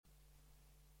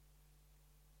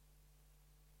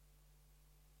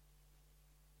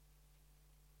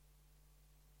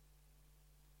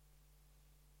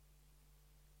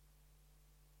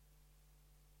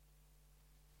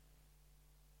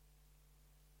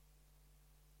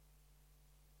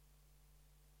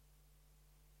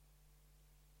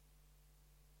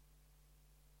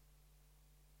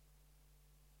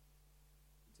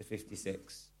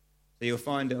56. So you'll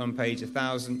find it on page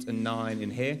 1009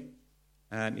 in here.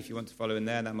 If you want to follow in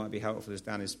there, that might be helpful as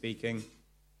Dan is speaking.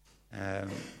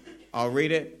 I'll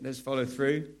read it. Let's follow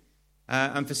through.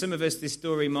 And for some of us, this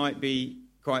story might be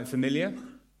quite familiar.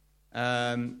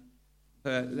 But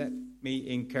let me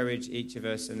encourage each of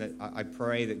us, and I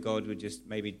pray that God would just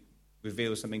maybe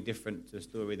reveal something different to a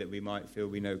story that we might feel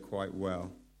we know quite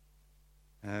well.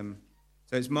 So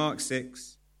it's Mark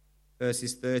 6,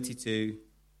 verses 32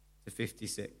 to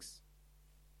 56.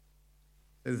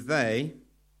 So they,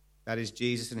 that is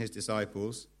Jesus and his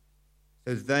disciples,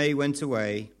 so they went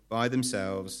away by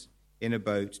themselves in a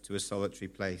boat to a solitary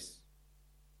place.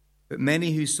 But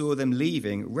many who saw them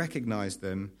leaving recognized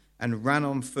them and ran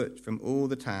on foot from all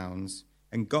the towns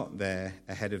and got there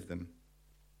ahead of them.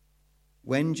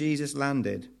 When Jesus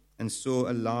landed and saw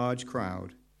a large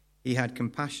crowd, he had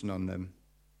compassion on them,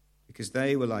 because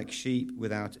they were like sheep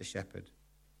without a shepherd.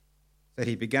 So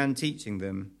he began teaching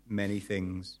them many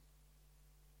things.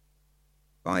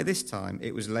 By this time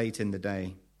it was late in the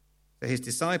day, so his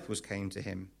disciples came to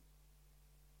him.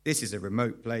 "This is a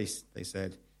remote place," they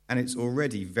said, "and it's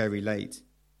already very late.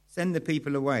 Send the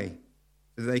people away,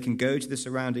 so that they can go to the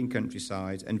surrounding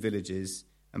countryside and villages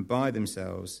and buy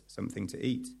themselves something to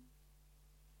eat."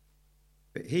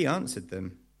 But he answered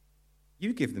them,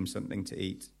 "You give them something to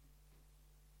eat."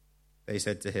 They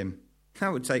said to him,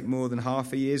 "That would take more than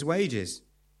half a year's wages.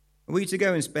 Are we to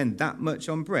go and spend that much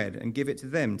on bread and give it to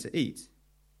them to eat?"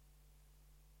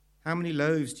 "How many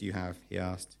loaves do you have?" he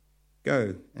asked.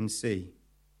 "Go and see."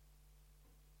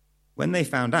 When they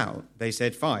found out, they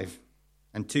said, 5,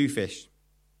 and 2 fish.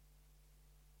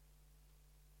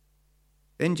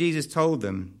 Then Jesus told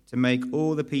them to make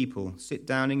all the people sit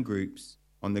down in groups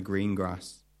on the green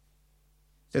grass.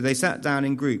 So they sat down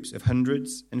in groups of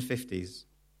hundreds and 50s.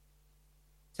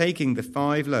 Taking the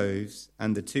 5 loaves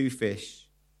and the 2 fish,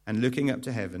 and looking up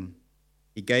to heaven,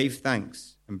 he gave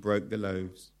thanks and broke the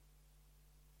loaves.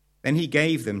 Then he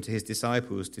gave them to his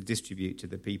disciples to distribute to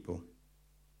the people.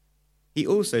 He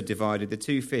also divided the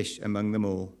 2 fish among them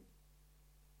all.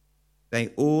 They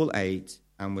all ate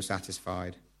and were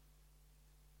satisfied.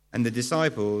 And the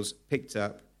disciples picked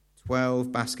up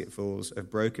 12 basketfuls of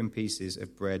broken pieces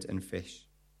of bread and fish.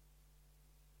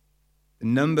 The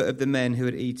number of the men who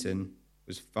had eaten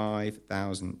was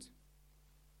 5,000.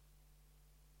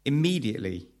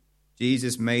 Immediately,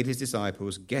 Jesus made his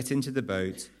disciples get into the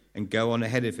boat and go on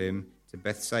ahead of him to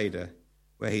Bethsaida,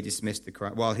 while he dismissed the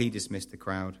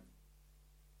crowd.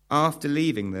 After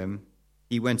leaving them,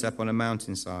 he went up on a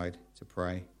mountainside to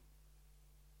pray.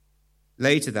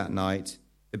 Later that night,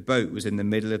 the boat was in the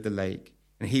middle of the lake,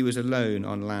 and he was alone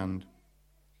on land.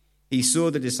 He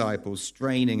saw the disciples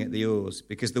straining at the oars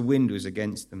because the wind was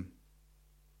against them.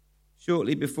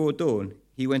 Shortly before dawn,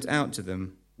 he went out to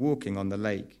them, walking on the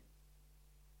lake.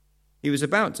 He was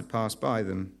about to pass by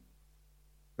them,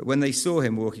 but when they saw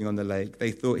him walking on the lake,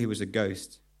 they thought he was a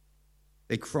ghost.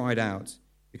 They cried out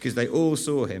because they all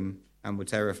saw him and were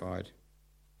terrified.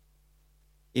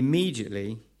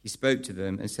 Immediately, he spoke to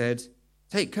them and said,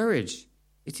 "Take courage,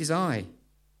 it is I.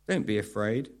 Don't be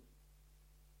afraid."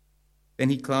 Then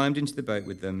he climbed into the boat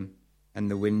with them, and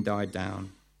the wind died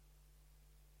down.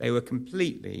 They were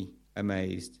completely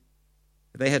amazed,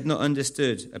 but they had not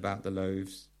understood about the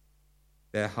loaves.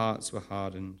 Their hearts were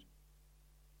hardened.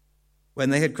 When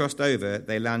they had crossed over,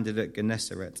 they landed at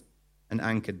Gennesaret and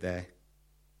anchored there.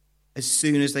 As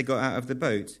soon as they got out of the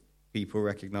boat, people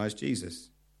recognized Jesus.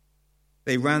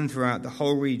 They ran throughout the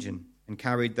whole region and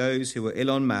carried those who were ill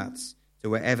on mats to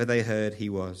wherever they heard he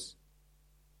was.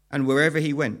 And wherever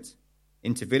he went,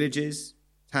 into villages,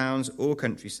 towns, or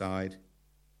countryside,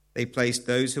 they placed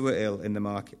those who were ill in the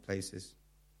marketplaces.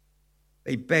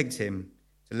 They begged him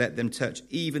to let them touch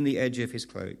even the edge of his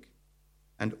cloak,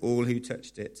 and all who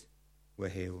touched it were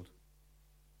healed.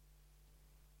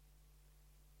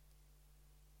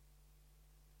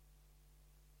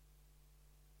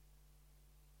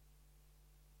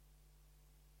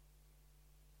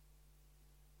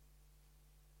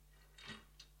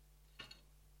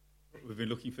 We've been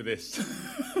looking for this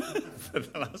for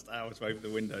the last hour to open the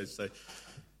windows, so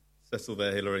settle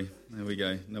there, Hilary. There we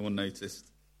go. No one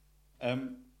noticed.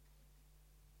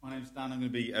 My name's Dan. I'm going to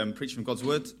be preaching from God's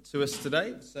Word to us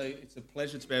today, so it's a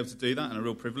pleasure to be able to do that and a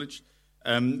real privilege.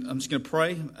 I'm just going to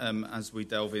pray as we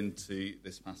delve into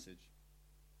this passage.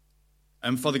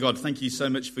 Father God, thank you so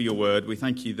much for your Word. We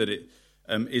thank you that it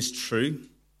is true.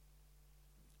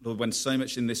 Lord, when so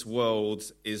much in this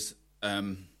world is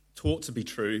taught to be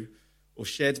true or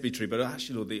shared to be true, but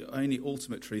actually, Lord, the only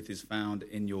ultimate truth is found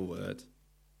in your Word.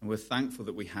 And we're thankful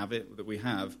that we have it, that we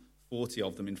have 40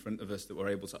 of them in front of us that we're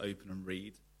able to open and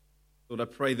read. Lord, I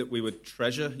pray that we would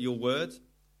treasure your word,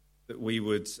 that we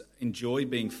would enjoy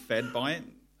being fed by it,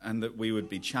 and that we would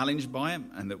be challenged by it,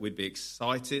 and that we'd be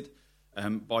excited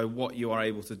by what you are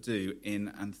able to do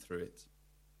in and through it.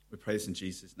 We pray this in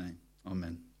Jesus' name.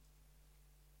 Amen.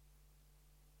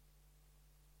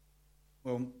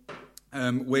 Well,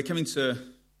 we're coming to,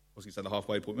 I was going to say the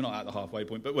halfway point. We're not at the halfway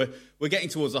point, but we're getting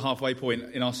towards the halfway point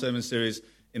in our sermon series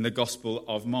in the Gospel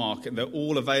of Mark. And they're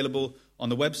all available on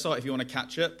the website if you want to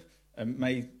catch up.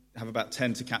 May have about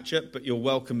 10 to catch up, but you're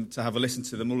welcome to have a listen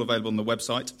to them, all available on the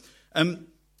website.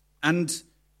 And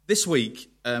this week,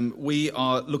 we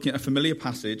are looking at a familiar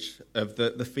passage of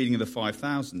the feeding of the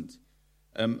 5,000.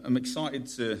 I'm excited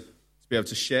to be able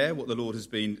to share what the Lord has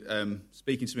been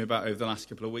speaking to me about over the last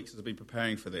couple of weeks as I've been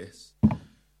preparing for this.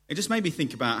 It just made me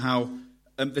think about how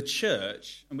the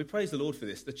church, and we praise the Lord for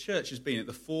this, the church has been at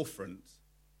the forefront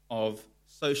of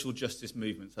social justice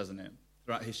movements, hasn't it,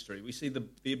 throughout history. We see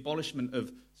the abolishment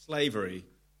of slavery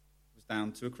was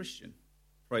down to a Christian.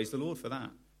 Praise the Lord for that.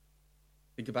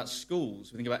 Think about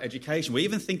schools, we think about education. We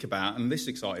even think about, and this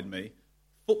excited me,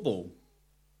 football.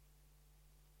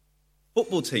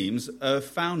 Football teams are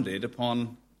founded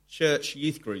upon church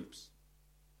youth groups.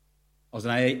 I was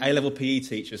an A-level PE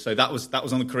teacher, so that was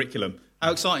on the curriculum.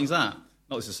 How exciting is that?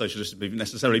 Not this is a social justice movement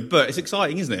necessarily, but it's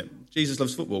exciting, isn't it? Jesus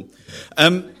loves football.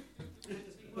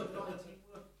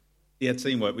 Yeah,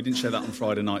 teamwork. We didn't share that on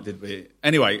Friday night, did we?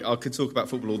 Anyway, I could talk about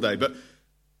football all day, but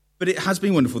it has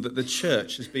been wonderful that the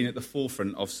church has been at the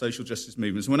forefront of social justice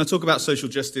movements. And when I talk about social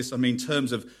justice, I mean in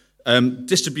terms of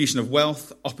distribution of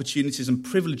wealth, opportunities and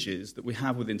privileges that we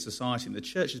have within society. And the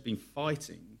church has been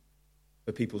fighting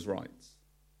for people's rights.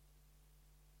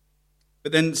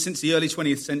 But then since the early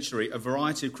 20th century, a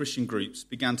variety of Christian groups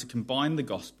began to combine the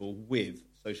gospel with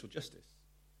social justice.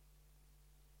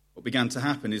 What began to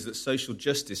happen is that social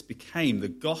justice became the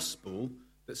gospel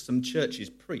that some churches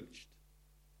preached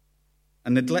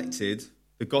and neglected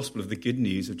the gospel of the good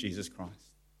news of Jesus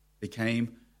Christ. He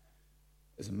came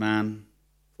as a man,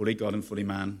 fully God and fully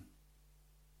man,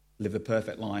 lived a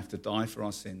perfect life to die for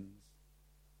our sins,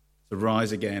 to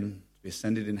rise again, to be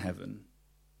ascended in heaven.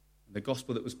 And the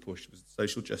gospel that was pushed was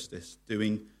social justice,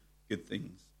 doing good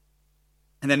things.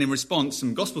 And then in response,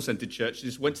 some gospel-centered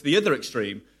churches went to the other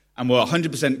extreme and were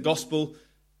 100% gospel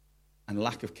and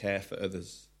lack of care for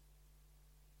others.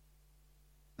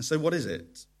 And so what is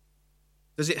it?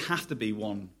 Does it have to be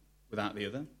one without the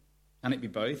other? Can it be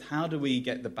both? How do we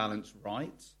get the balance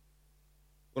right?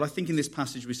 Well, I think in this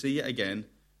passage we see yet again,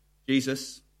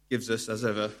 Jesus gives us, as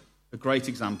ever, a great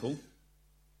example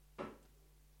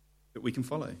that we can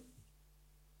follow.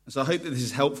 And so I hope that this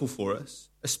is helpful for us,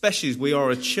 especially as we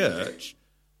are a church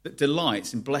that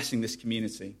delights in blessing this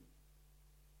community.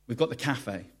 We've got the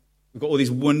cafe. We've got all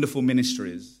these wonderful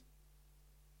ministries.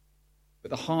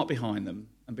 But the heart behind them,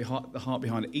 and the heart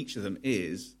behind each of them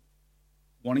is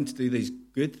wanting to do these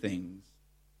good things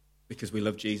because we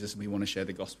love Jesus and we want to share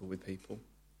the gospel with people.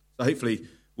 So hopefully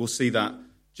we'll see that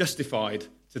justified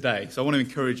today. So I want to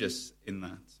encourage us in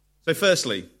that. So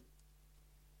firstly,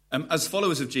 as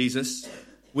followers of Jesus,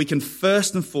 we can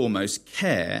first and foremost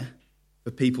care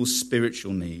for people's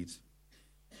spiritual needs.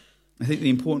 I think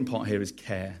the important part here is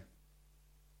care.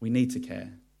 We need to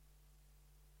care.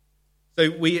 So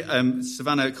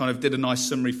Savannah kind of did a nice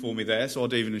summary for me there, so I'll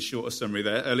do even a shorter summary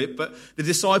there earlier. But the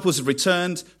disciples have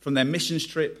returned from their missions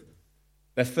trip,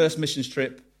 their first missions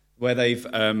trip, where they've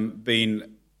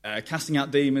been casting out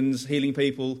demons, healing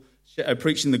people,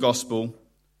 preaching the gospel.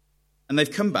 And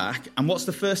they've come back, and what's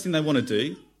the first thing they want to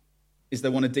do? Is they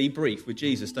want to debrief with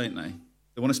Jesus, don't they?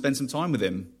 They want to spend some time with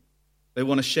him. They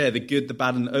want to share the good, the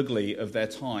bad, and ugly of their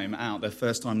time out, their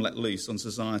first time let loose on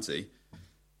society.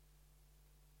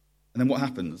 And then what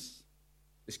happens?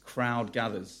 This crowd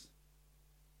gathers.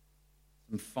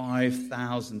 Some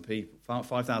 5,000 people,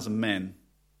 5,000 men.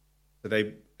 So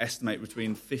they estimate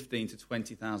between 15 to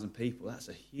 20,000 people. That's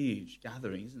a huge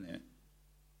gathering, isn't it?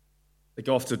 They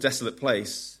go off to a desolate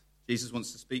place. Jesus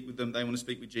wants to speak with them. They want to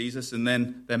speak with Jesus. And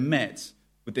then they're met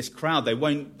with this crowd. They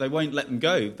won't let them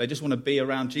go. They just want to be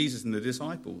around Jesus and the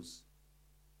disciples.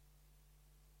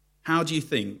 How do you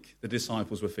think the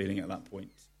disciples were feeling at that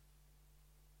point?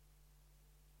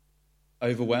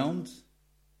 Overwhelmed?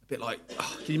 A bit like,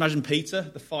 can you imagine Peter,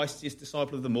 the feistiest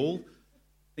disciple of them all?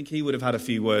 I think he would have had a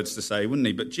few words to say, wouldn't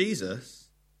he? But Jesus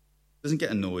doesn't get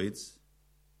annoyed.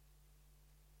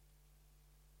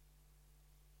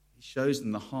 He shows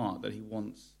them the heart that he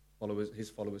wants his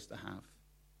followers to have.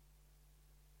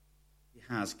 He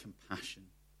has compassion.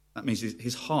 That means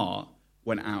his heart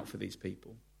went out for these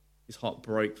people. His heart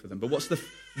broke for them. But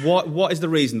what is the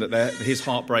reason that his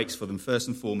heart breaks for them? First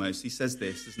and foremost, he says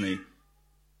this, doesn't he?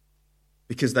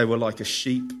 because they were like a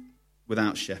sheep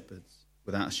without a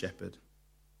shepherd.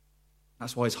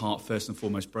 That's why his heart first and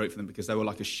foremost broke for them, because they were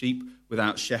like a sheep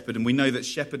without shepherd. And we know that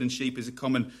shepherd and sheep is a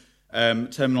common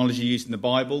terminology used in the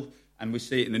Bible, and we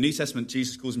see it in the New Testament.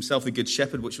 Jesus calls himself the good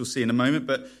shepherd, which we'll see in a moment.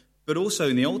 But also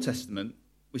in the Old Testament,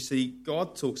 we see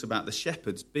God talks about the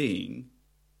shepherds being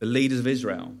the leaders of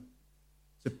Israel,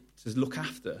 to look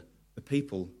after the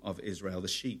people of Israel, the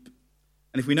sheep.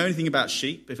 And if we know anything about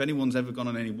sheep, if anyone's ever gone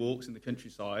on any walks in the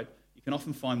countryside, you can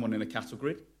often find one in a cattle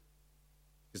grid,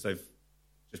 because they've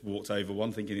just walked over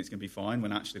one thinking it's going to be fine,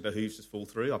 when actually the hooves just fall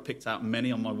through. I picked out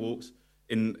many on my walks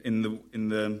in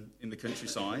the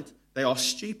countryside. They are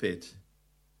stupid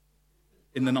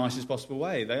in the nicest possible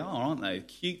way. They are, aren't they?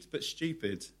 Cute but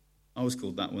stupid. I was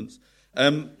called that once.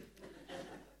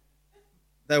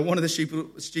 They're one of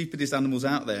the stupidest animals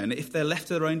out there, and if they're left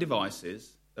to their own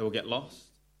devices, they will get lost,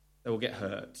 they will get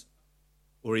hurt,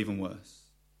 or even worse.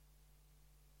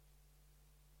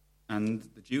 And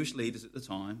the Jewish leaders at the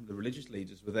time, the religious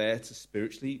leaders, were there to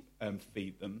spiritually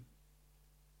feed them,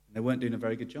 and they weren't doing a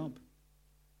very good job.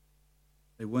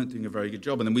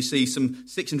 And then we see some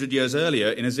 600 years earlier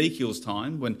in Ezekiel's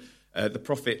time, when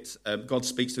God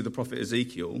speaks through the prophet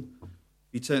Ezekiel.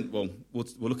 We'll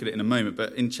look at it in a moment,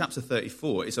 but in chapter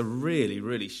 34, it's a really,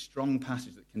 really strong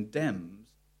passage that condemns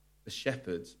the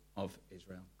shepherds of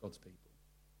Israel, God's people.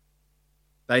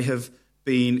 They have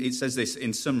been, it says this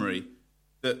in summary,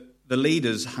 that the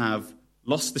leaders have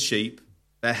lost the sheep,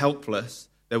 they're helpless,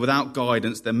 they're without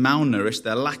guidance, they're malnourished,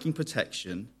 they're lacking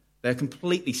protection, they're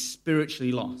completely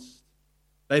spiritually lost.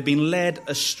 They've been led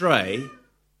astray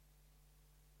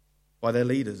by their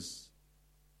leaders.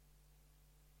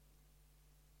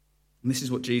 And this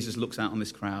is what Jesus looks at on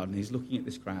this crowd, and he's looking at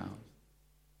this crowd,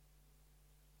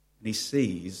 and he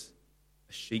sees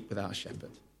a sheep without a shepherd.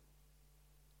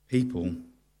 People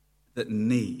that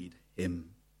need him.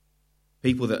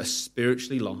 People that are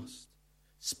spiritually lost,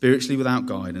 spiritually without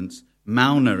guidance,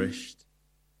 malnourished,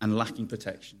 and lacking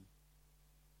protection.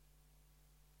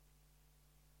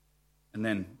 And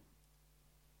then,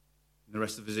 in the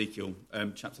rest of Ezekiel,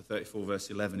 chapter 34, verse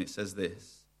 11, it says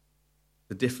this: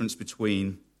 the difference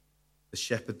between the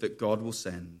shepherd that God will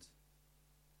send.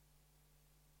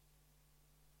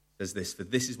 It says this: for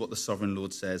this is what the sovereign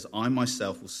Lord says, I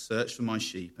myself will search for my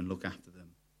sheep and look after them.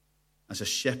 As a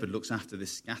shepherd looks after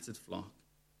this scattered flock,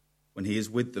 when he is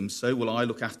with them, so will I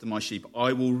look after my sheep.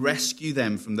 I will rescue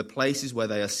them from the places where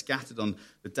they are scattered on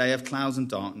the day of clouds and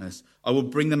darkness. I will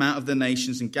bring them out of the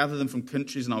nations and gather them from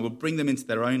countries, and I will bring them into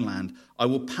their own land. I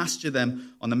will pasture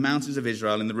them on the mountains of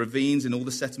Israel, in the ravines, in all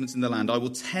the settlements in the land. I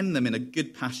will tend them in a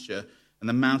good pasture, and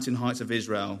the mountain heights of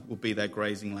Israel will be their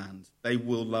grazing land. They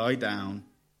will lie down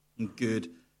in good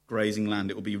grazing land.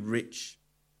 It will be rich,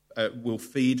 will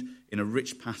feed in a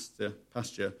rich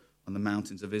pasture on the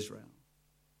mountains of Israel.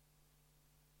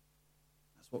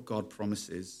 That's what God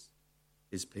promises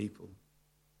his people.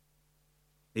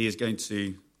 He is going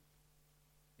to,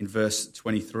 in verse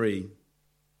 23,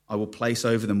 I will place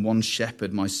over them one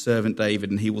shepherd, my servant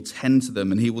David, and he will tend to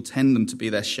them, and he will tend them to be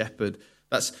their shepherd.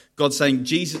 That's God saying,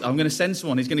 Jesus, I'm going to send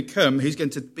someone who's going to come, who's going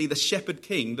to be the shepherd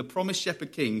king, the promised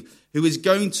shepherd king, who is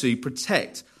going to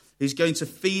protect, who's going to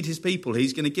feed his people,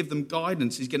 he's going to give them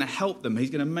guidance, he's going to help them, he's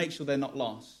going to make sure they're not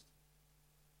lost.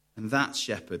 And that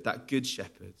shepherd, that good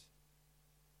shepherd,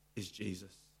 is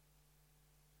Jesus.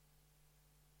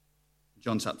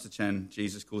 John chapter 10,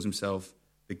 Jesus calls himself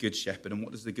the good shepherd. And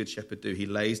what does the good shepherd do? He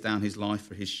lays down his life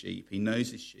for his sheep. He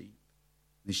knows his sheep,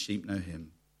 and his sheep know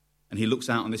him. And he looks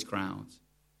out on this crowd,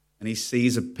 and he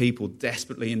sees a people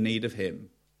desperately in need of him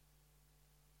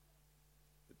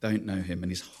that don't know him,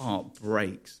 and his heart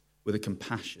breaks with a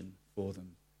compassion for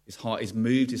them. His heart is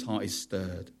moved, his heart is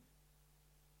stirred.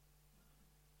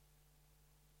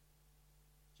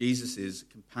 Jesus'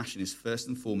 compassion is first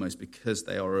and foremost because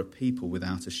they are a people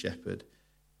without a shepherd,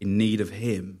 in need of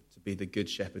him to be the good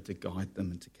shepherd, to guide them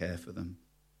and to care for them.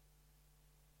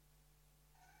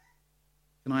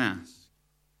 Can I ask,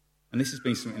 and this has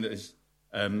been something that has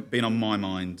been on my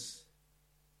mind,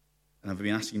 and I've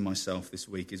been asking myself this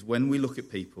week, is when we look at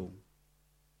people,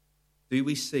 do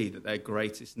we see that their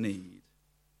greatest need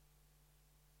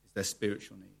is their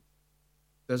spiritual need?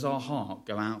 Does our heart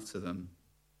go out to them?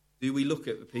 Do we look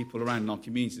at the people around in our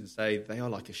community and say, they are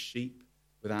like a sheep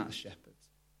without a shepherd?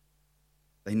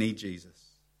 They need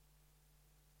Jesus.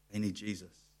 They need Jesus.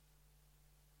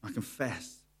 I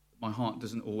confess that my heart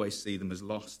doesn't always see them as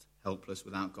lost, helpless,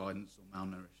 without guidance, or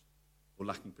malnourished, or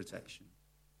lacking protection.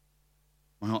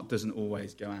 My heart doesn't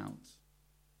always go out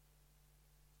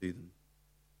to them.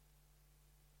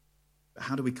 But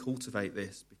how do we cultivate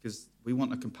this? Because we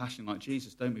want a compassion like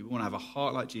Jesus, don't we? We want to have a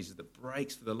heart like Jesus that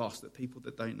breaks for the lost, that people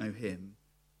that don't know him.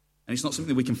 And it's not something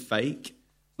that we can fake.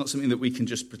 It's not something that we can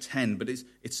just pretend, but it's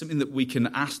something that we can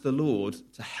ask the Lord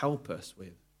to help us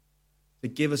with, to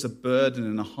give us a burden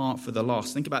and a heart for the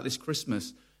lost. Think about this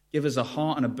Christmas. Give us a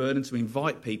heart and a burden to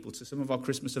invite people to some of our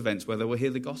Christmas events where they will hear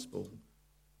the gospel.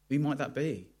 Who might that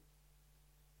be?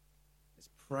 Let's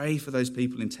pray for those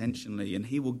people intentionally, and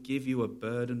he will give you a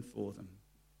burden for them.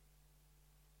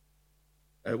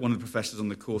 One of the professors on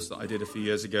the course that I did a few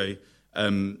years ago,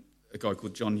 a guy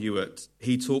called John Hewitt,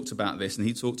 he talked about this, and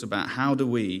he talked about how do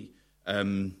we,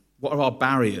 what are our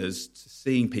barriers to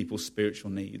seeing people's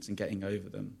spiritual needs and getting over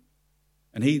them?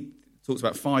 And he talks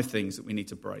about 5 things that we need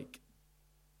to break.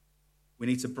 We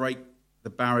need to break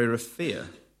the barrier of fear,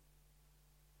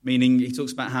 meaning he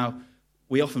talks about how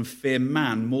we often fear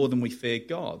man more than we fear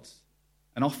God.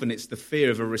 And often it's the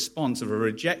fear of a response, of a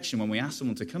rejection when we ask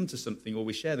someone to come to something or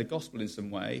we share the gospel in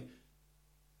some way.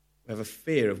 We have a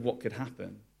fear of what could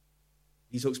happen.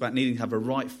 He talks about needing to have a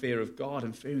right fear of God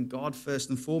and fearing God first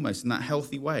and foremost in that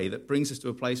healthy way that brings us to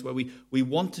a place where we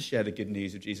want to share the good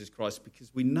news of Jesus Christ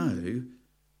because we know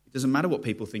it doesn't matter what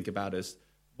people think about us.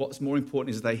 What's more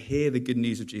important is they hear the good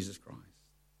news of Jesus Christ.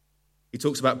 He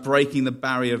talks about breaking the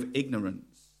barrier of ignorance.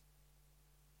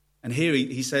 And here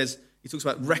he talks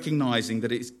about recognizing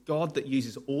that it's God that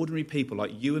uses ordinary people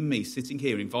like you and me sitting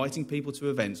here, inviting people to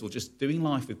events or just doing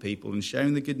life with people and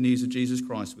sharing the good news of Jesus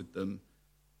Christ with them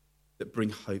that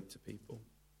bring hope to people.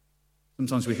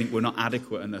 Sometimes we think we're not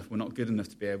adequate enough, we're not good enough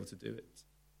to be able to do it.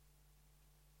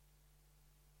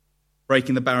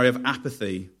 Breaking the barrier of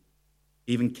apathy,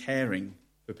 even caring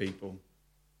for people.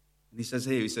 And he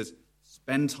says,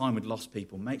 spend time with lost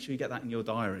people. Make sure you get that in your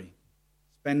diary.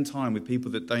 Spend time with people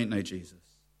that don't know Jesus.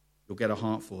 You'll get a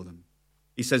heart for them.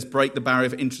 He says, break the barrier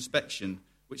of introspection,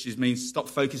 which means stop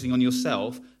focusing on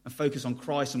yourself and focus on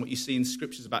Christ and what you see in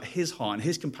scriptures about his heart and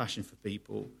his compassion for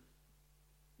people.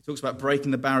 He talks about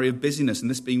breaking the barrier of busyness, and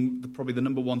this being probably the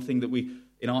number one thing that we,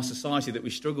 in our society, that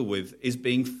we struggle with, is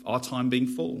our time being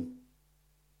full.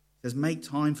 He says, make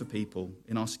time for people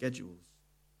in our schedules.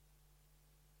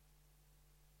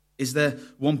 Is there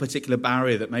one particular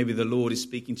barrier that maybe the Lord is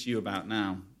speaking to you about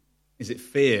now? Is it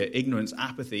fear, ignorance,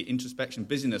 apathy, introspection,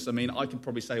 busyness? I mean, I can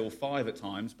probably say all 5 at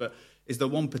times, but is there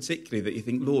one particularly that you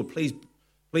think, Lord,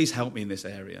 please help me in this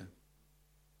area?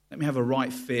 Let me have a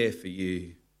right fear for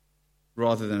you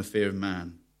rather than a fear of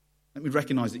man. Let me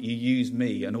recognize that you use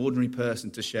me, an ordinary person,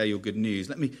 to share your good news.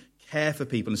 Let me care for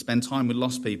people and spend time with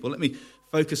lost people. Let me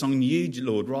focus on you,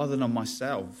 Lord, rather than on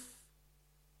myself.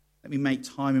 Let me make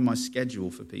time in my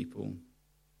schedule for people.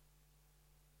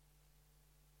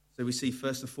 So we see,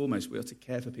 first and foremost, we are to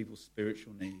care for people's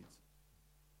spiritual needs,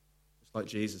 just like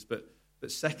Jesus. But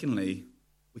secondly,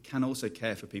 we can also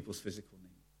care for people's physical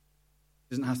needs. It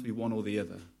doesn't have to be one or the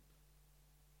other.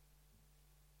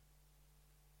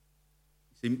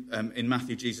 See, in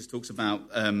Matthew, Jesus talks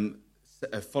about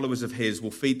followers of his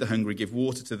will feed the hungry, give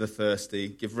water to the thirsty,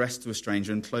 give rest to a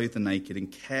stranger, and clothe the naked,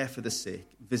 and care for the sick,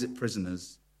 visit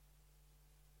prisoners.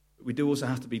 But we do also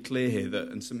have to be clear here that,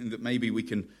 and something that maybe we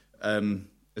can,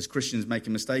 as Christians, make a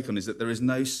mistake on, is that there is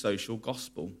no social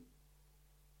gospel.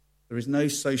 There is no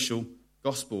social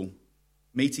gospel.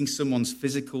 Meeting someone's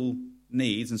physical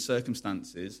needs and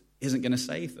circumstances isn't going to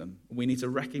save them. We need to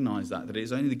recognize that it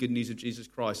is only the good news of Jesus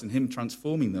Christ and him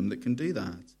transforming them that can do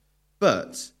that.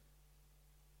 But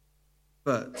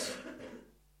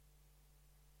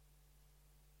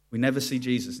we never see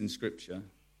Jesus in Scripture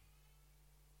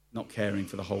not caring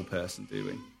for the whole person, do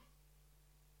we?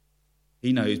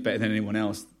 He knows better than anyone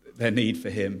else their need for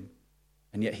him,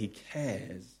 and yet he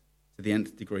cares to the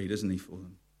nth degree, doesn't he, for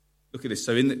them? Look at this.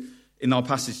 So in our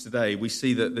passage today, we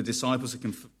see that the disciples are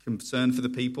concerned for the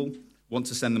people, want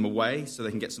to send them away so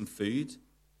they can get some food.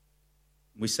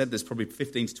 We said there's probably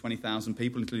 15 to 20,000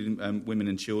 people, including women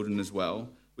and children as well,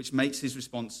 which makes his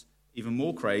response even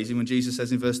more crazy when Jesus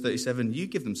says in verse 37, you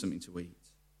give them something to eat.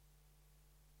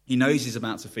 He knows he's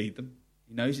about to feed them.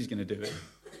 He knows he's going to do it.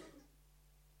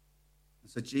 And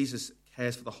so Jesus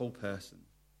cares for the whole person.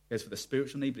 He cares for their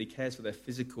spiritual need, but he cares for their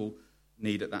physical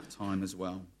need at that time as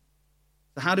well.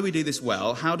 So how do we do this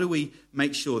well? How do we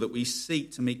make sure that we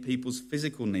seek to meet people's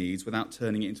physical needs without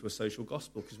turning it into a social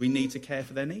gospel? Because we need to care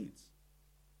for their needs.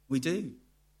 We do.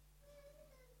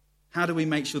 How do we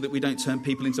make sure that we don't turn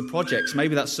people into projects?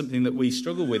 Maybe that's something that we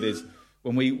struggle with, is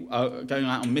when we are going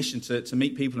out on mission to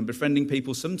meet people and befriending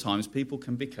people, sometimes people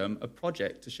can become a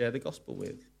project to share the gospel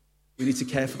with. We need to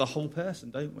care for the whole person,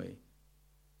 don't we? We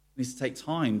need to take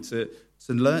time to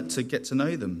learn, to get to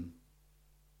know them.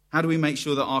 How do we make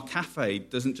sure that our cafe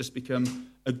doesn't just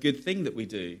become a good thing that we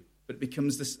do, but it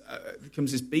becomes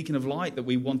this beacon of light that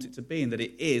we want it to be and that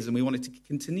it is, and we want it to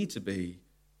continue to be?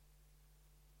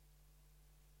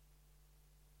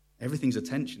 Everything's a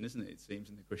tension, isn't it, it seems,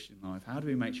 in the Christian life. How do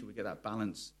we make sure we get that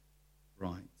balance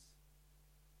right?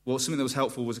 Well, something that was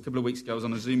helpful was a couple of weeks ago, I was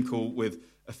on a Zoom call with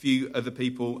a few other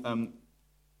people in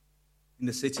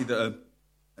the city that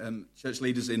are church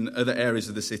leaders in other areas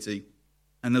of the city.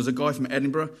 And there was a guy from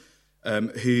Edinburgh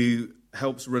who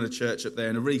helps run a church up there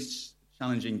in a really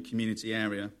challenging community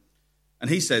area. And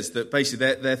he says that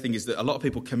basically their thing is that a lot of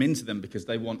people come into them because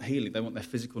they want healing, they want their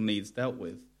physical needs dealt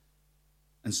with.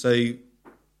 And so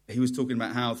he was talking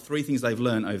about how 3 things they've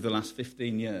learned over the last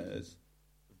 15 years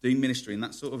of doing ministry in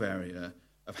that sort of area,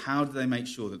 of how do they make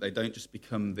sure that they don't just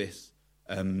become this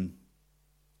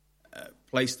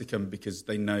place to come because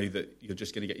they know that you're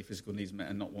just going to get your physical needs met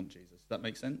and not want Jesus. Does that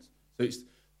make sense? So it's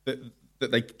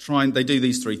that they do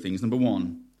these 3 things. Number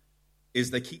 1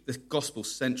 is they keep the gospel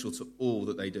central to all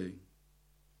that they do.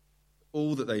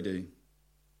 All that they do.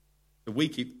 So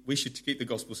we should keep the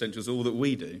gospel central to all that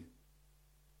we do.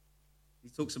 He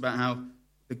talks about how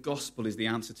the gospel is the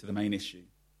answer to the main issue.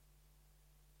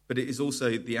 But it is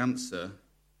also the answer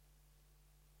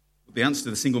to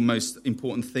the single most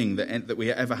important thing that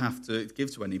we ever have to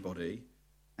give to anybody.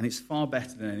 And it's far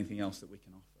better than anything else that we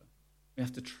can offer. We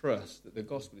have to trust that the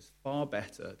gospel is far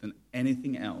better than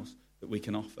anything else that we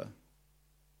can offer.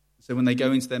 So when they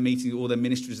go into their meetings, all their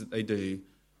ministries that they do,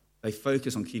 they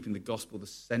focus on keeping the gospel the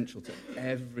central to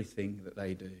everything that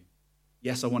they do.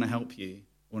 Yes, I want to help you.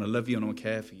 I want to love you and I want to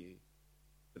care for you.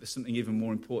 But there's something even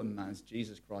more important than that, is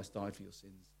Jesus Christ died for your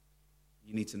sins.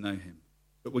 You need to know him.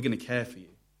 But we're going to care for you.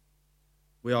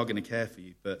 We are going to care for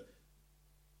you, but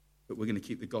we're going to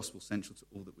keep the gospel central to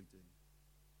all that we do.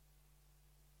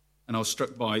 And I was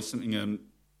struck by something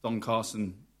Don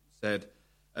Carson said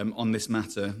on this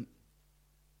matter.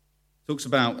 Talks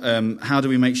about how do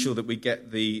we make sure that we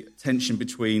get the tension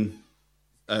between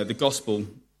the gospel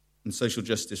and social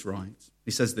justice right.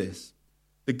 He says this: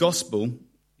 the gospel,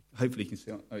 hopefully you can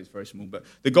see, it's very small, but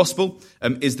the gospel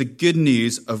is the good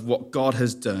news of what God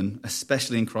has done,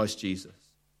 especially in Christ Jesus,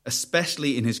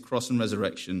 especially in his cross and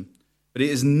resurrection, but it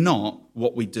is not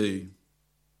what we do.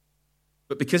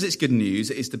 But because it's good news,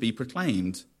 it is to be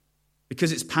proclaimed.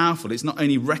 Because it's powerful, it not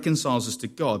only reconciles us to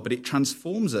God, but it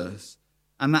transforms us.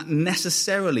 And that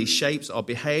necessarily shapes our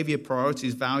behavior,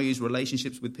 priorities, values,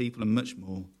 relationships with people, and much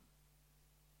more.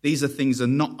 These are things that are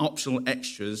not optional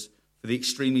extras for the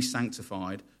extremely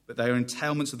sanctified, but they are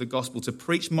entailments of the gospel. To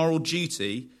preach moral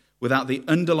duty without the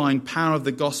underlying power of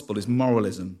the gospel is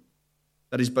moralism.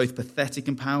 That is both pathetic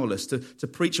and powerless. To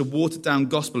preach a watered-down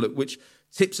gospel which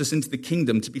tips us into the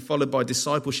kingdom to be followed by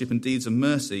discipleship and deeds of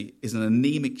mercy is an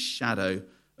anemic shadow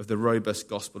of the robust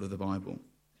gospel of the Bible.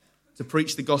 To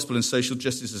preach the gospel and social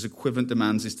justice as equivalent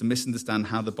demands is to misunderstand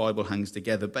how the Bible hangs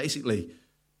together. Basically,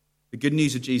 the good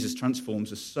news of Jesus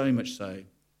transforms us so much so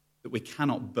that we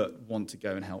cannot but want to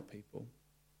go and help people.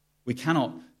 We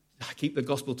cannot keep the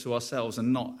gospel to ourselves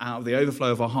and not, out of the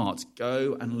overflow of our hearts,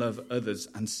 go and love others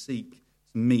and seek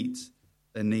to meet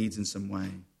their needs in some way.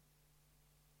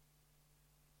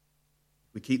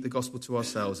 We keep the gospel to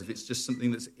ourselves. If it's just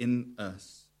something that's in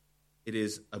us, it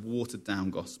is a watered-down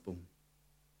gospel.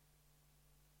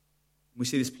 We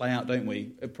see this play out, don't we?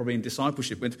 Probably in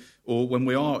discipleship, or when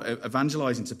we are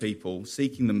evangelizing to people,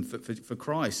 seeking them for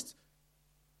Christ.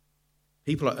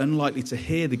 People are unlikely to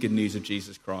hear the good news of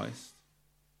Jesus Christ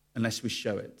unless we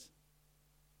show it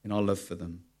in our love for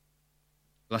them.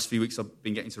 The last few weeks I've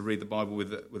been getting to read the Bible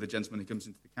with a gentleman who comes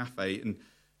into the cafe and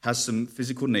has some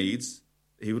physical needs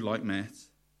that he would like met.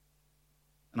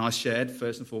 And I shared,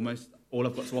 first and foremost, all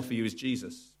I've got to offer you is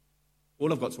Jesus.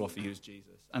 All I've got to offer you is Jesus.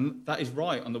 And that is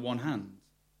right on the one hand.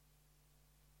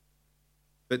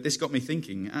 But this got me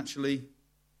thinking, actually,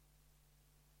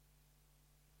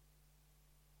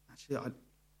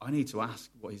 I need to ask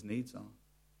what his needs are.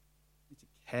 I need to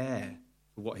care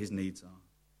for what his needs are.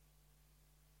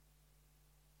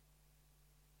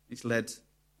 It's led,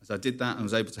 as I did that and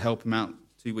was able to help him out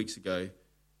 2 weeks ago,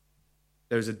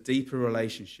 there is a deeper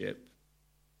relationship.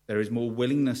 There is more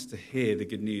willingness to hear the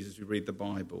good news as we read the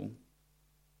Bible,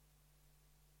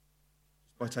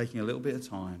 just by taking a little bit of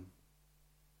time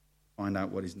to find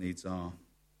out what his needs are.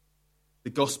 The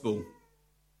gospel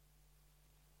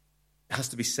has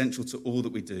to be central to all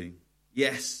that we do.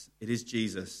 Yes, it is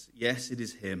Jesus. Yes, it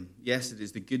is him. Yes, it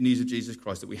is the good news of Jesus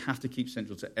Christ that we have to keep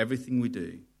central to everything we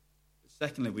do. But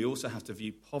secondly, we also have to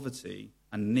view poverty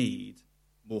and need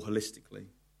more holistically.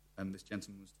 This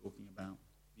gentleman was talking about.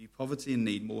 View poverty and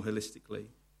need more holistically.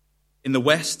 In the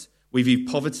West, We view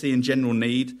poverty and general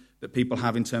need that people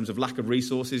have in terms of lack of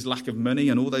resources, lack of money,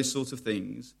 and all those sorts of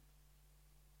things.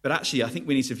 But actually, I think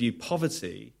we need to view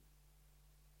poverty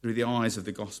through the eyes of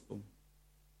the gospel.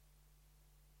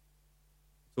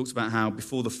 It talks about how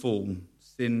before the fall,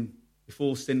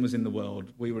 before sin was in the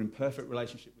world, we were in perfect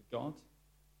relationship with God.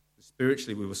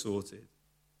 Spiritually, we were sorted.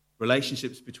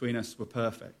 Relationships between us were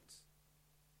perfect.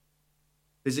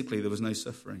 Physically, there was no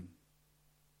suffering.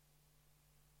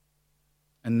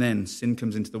 And then sin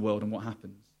comes into the world, and what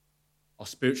happens? Our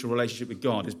spiritual relationship with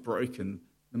God is broken.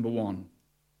 Number one,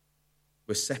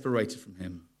 we're separated from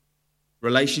him.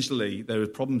 Relationally, there are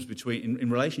problems in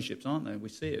relationships, aren't there? We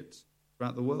see it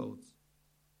throughout the world.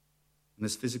 And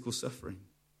there's physical suffering.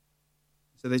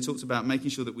 So they talked about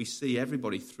making sure that we see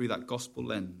everybody through that gospel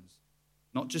lens.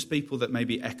 Not just people that may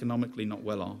be economically not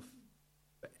well off,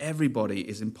 but everybody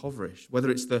is impoverished.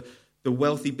 Whether it's the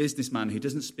wealthy businessman who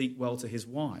doesn't speak well to his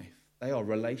wife, they are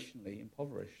relationally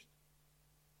impoverished.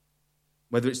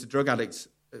 Whether it's the drug addict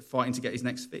fighting to get his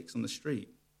next fix on the street,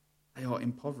 they are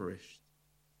impoverished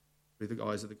through the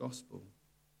eyes of the gospel.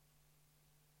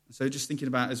 And so just thinking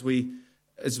about as we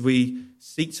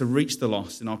seek to reach the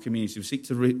lost in our community, we seek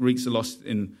to reach the lost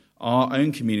in our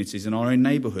own communities, in our own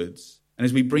neighbourhoods, and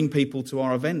as we bring people to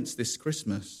our events this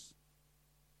Christmas,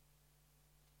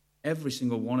 every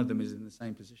single one of them is in the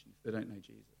same position if they don't know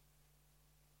Jesus.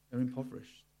 They're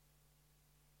impoverished.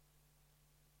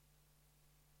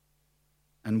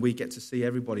 And we get to see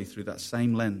everybody through that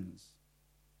same lens,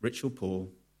 rich or poor,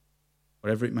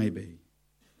 whatever it may be.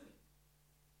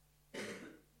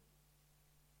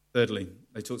 Thirdly,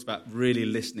 they talked about really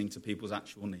listening to people's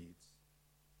actual needs.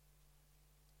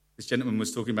 This gentleman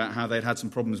was talking about how they'd had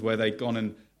some problems where they'd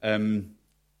gone and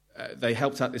they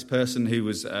helped out this person who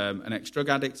was an ex-drug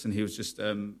addict, and he was just...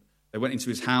 They went into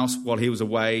his house while he was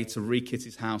away to re-kit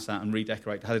his house out and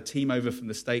redecorate. They had a team over from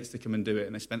the States to come and do it,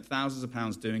 and they spent thousands of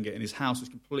pounds doing it, and his house was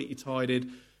completely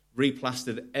tidied,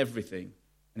 replastered, everything.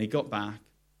 And he got back,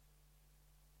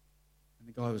 and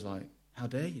the guy was like, "How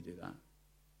dare you do that?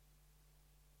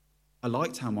 I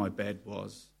liked how my bed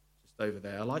was just over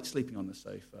there. I liked sleeping on the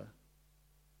sofa.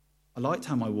 I liked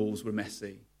how my walls were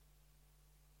messy."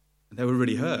 And they were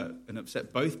really hurt and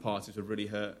upset. Both parties were really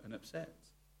hurt and upset.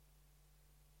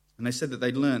 And they said that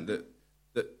they'd learned that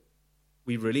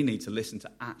we really need to listen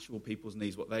to actual people's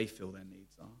needs, what they feel their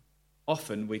needs are.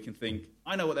 Often we can think,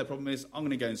 I know what their problem is, I'm going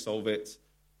to go and solve it,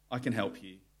 I can help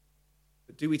you.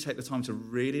 But do we take the time to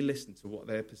really listen to what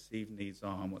their perceived needs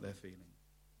are and what they're feeling?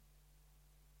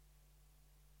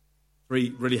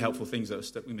 3 really helpful things that have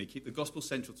stuck with me. Keep the gospel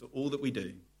central to all that we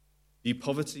do. View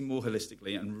poverty more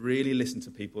holistically and really listen to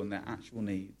people and their actual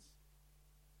needs.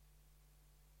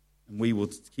 And we will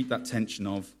keep that tension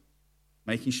of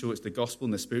making sure it's the gospel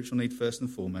and their spiritual need first and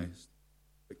foremost,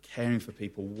 but caring for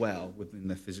people well within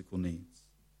their physical needs.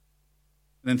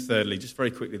 And then thirdly, just very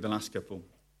quickly, the last couple.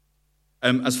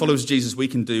 As followers of Jesus, we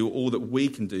can do all that we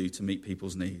can do to meet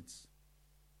people's needs.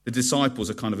 The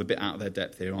disciples are kind of a bit out of their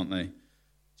depth here, aren't they?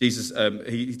 Jesus,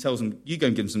 he tells them, you go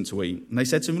and give them something to eat. And they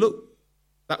said to him, look,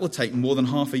 that will take more than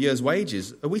half a year's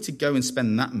wages. Are we to go and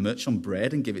spend that much on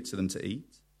bread and give it to them to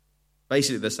eat?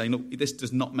 Basically, they're saying, look, this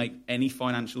does not make any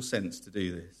financial sense to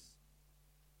do this.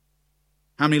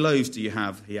 How many loaves do you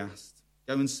have, he asked.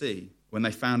 Go and see. When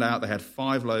they found out, they had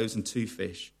 5 loaves and 2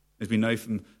 fish. As we know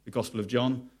from the Gospel of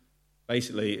John,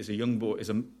 basically, it's a young boy,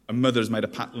 a mother has made a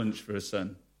packed lunch for her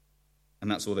son,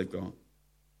 and that's all they've got.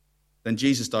 Then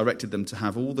Jesus directed them to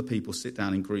have all the people sit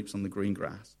down in groups on the green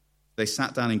grass. They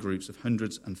sat down in groups of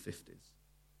hundreds and 50s.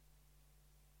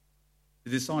 The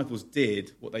disciples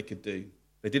did what they could do.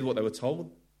 They did what they were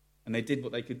told, and they did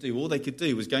what they could do. All they could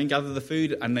do was go and gather the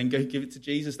food and then go give it to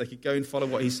Jesus. They could go and follow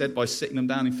what he said by sitting them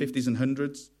down in 50s and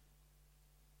hundreds.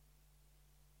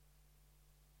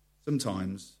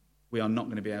 Sometimes we are not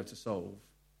going to be able to solve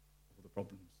all the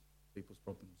problems, people's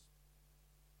problems.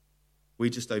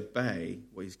 We just obey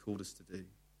what he's called us to do.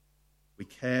 We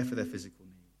care for their physical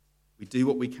needs. We do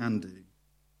what we can do.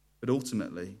 But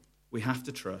ultimately, we have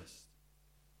to trust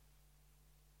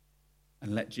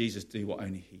and let Jesus do what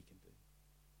only he can do.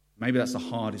 Maybe that's the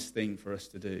hardest thing for us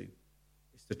to do,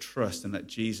 is to trust and let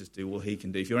Jesus do what he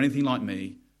can do. If you're anything like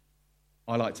me,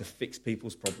 I like to fix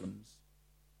people's problems.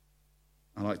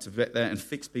 I like to vet there and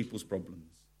fix people's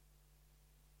problems.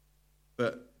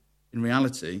 But in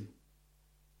reality,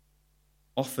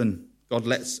 often God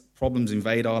lets problems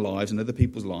invade our lives and other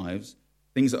people's lives,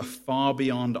 things that are far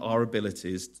beyond our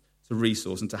abilities to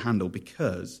resource and to handle,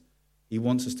 because he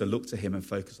wants us to look to him and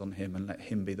focus on him and let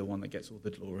him be the one that gets all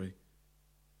the glory.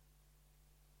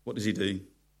 What does he do?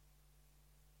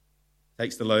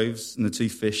 takes the loaves and the 2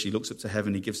 fish, he looks up to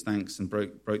heaven, he gives thanks and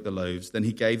broke the loaves. Then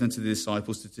he gave them to the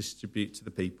disciples to distribute to the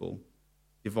people,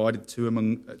 divided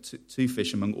 2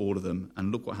 fish among all of them,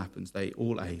 and look what happens. They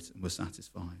all ate and were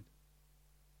satisfied.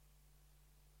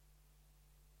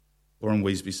 Warren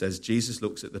Wiersbe says, Jesus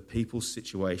looks at the people's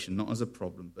situation not as a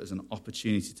problem, but as an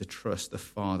opportunity to trust the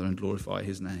Father and glorify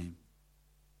his name.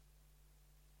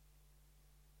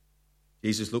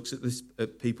 Jesus looks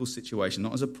at people's situation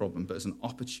not as a problem, but as an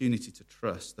opportunity to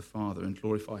trust the Father and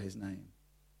glorify his name.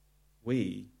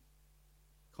 We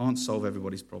can't solve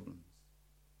everybody's problems,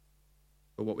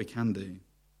 but what we can do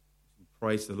is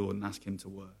pray to the Lord and ask him to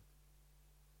work.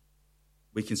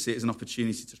 We can see it as an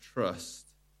opportunity to trust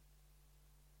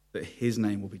that his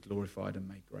name will be glorified and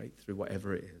made great through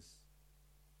whatever it is.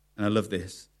 And I love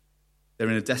this. They're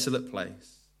in a desolate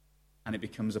place, and it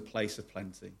becomes a place of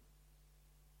plenty.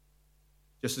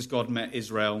 Just as God met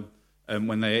Israel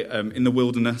when they in the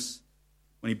wilderness,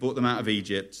 when he brought them out of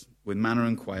Egypt with manna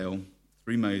and quail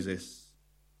through Moses,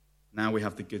 now we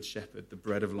have the Good Shepherd, the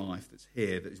bread of life that's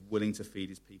here, that is willing to feed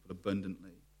his people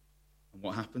abundantly. And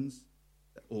what happens?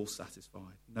 They're all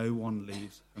satisfied. No one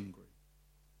leaves hungry.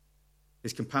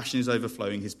 His compassion is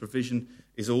overflowing. His provision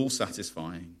is all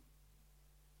satisfying.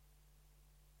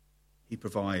 He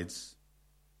provides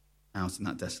out in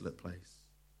that desolate place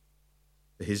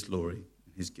for his glory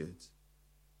and his good.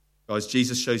 Guys,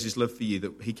 Jesus shows his love for you,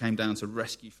 that he came down to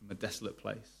rescue from a desolate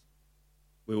place.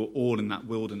 We were all in that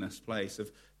wilderness place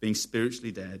of being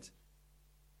spiritually dead.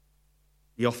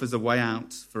 He offers a way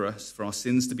out for us, for our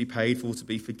sins to be paid for, to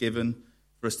be forgiven,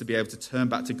 for us to be able to turn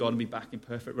back to God and be back in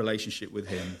perfect relationship with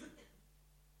him.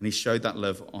 And he showed that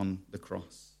love on the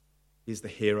cross. He is the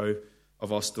hero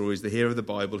of our stories, the hero of the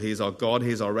Bible. He is our God. He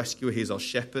is our rescuer. He is our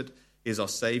shepherd. He is our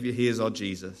savior. He is our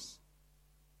Jesus.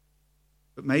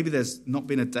 But maybe there's not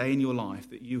been a day in your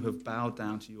life that you have bowed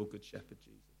down to your good shepherd,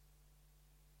 Jesus.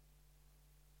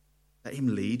 Let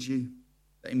him lead you.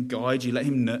 Let him guide you. Let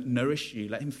him nourish you.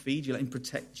 Let him feed you. Let him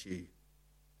protect you.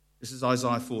 This is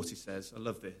Isaiah 40 says. I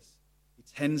love this. He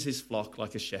tends his flock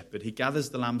like a shepherd. He gathers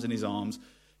the lambs in his arms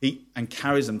and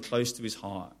carries them close to his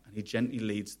heart, and he gently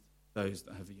leads those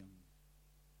that have young.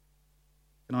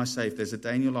 Can I say, if there's a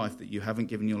day in your life that you haven't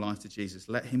given your life to Jesus,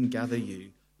 let him gather you,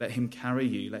 let him carry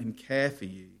you, let him care for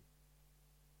you.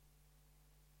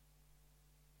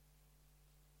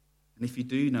 And if you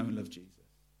do know and love Jesus,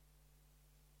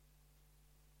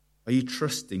 are you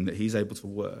trusting that he's able to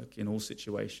work in all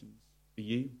situations for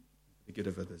you, for the good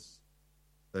of others,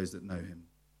 those that know him?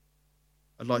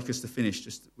 I'd like us to finish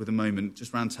just with a moment,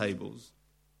 just round tables.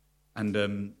 And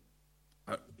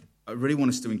I really want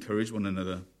us to encourage one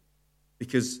another,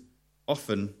 because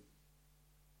often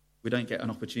we don't get an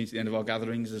opportunity at the end of our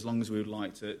gatherings, as long as we would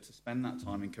like to spend that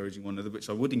time encouraging one another, which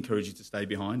I would encourage you to stay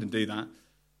behind and do that.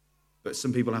 But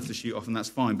some people have to shoot off, and that's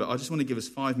fine. But I just want to give us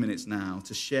 5 minutes now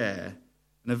to share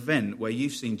an event where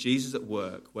you've seen Jesus at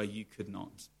work where you could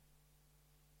not,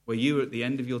 where you were at the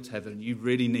end of your tether and you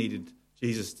really needed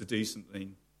Jesus to do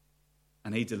something,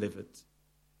 and he delivered.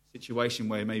 A situation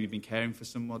where maybe you've been caring for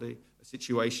somebody, a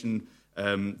situation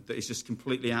that is just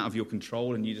completely out of your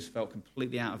control and you just felt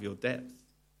completely out of your depth,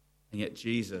 and yet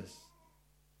Jesus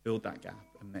filled that gap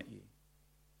and met you.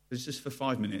 It's just for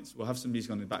 5 minutes. We'll have some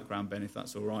music on in the background, Ben, if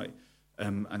that's all right,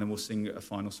 and then we'll sing a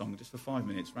final song just for 5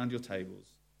 minutes around your tables.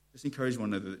 Just encourage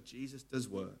one another that Jesus does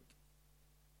work.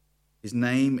 His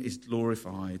name is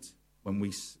glorified when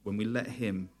we let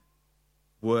him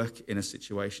work in a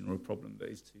situation or a problem that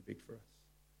is too big for us.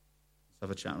 Let's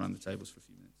have a chat around the tables for a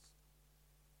few minutes.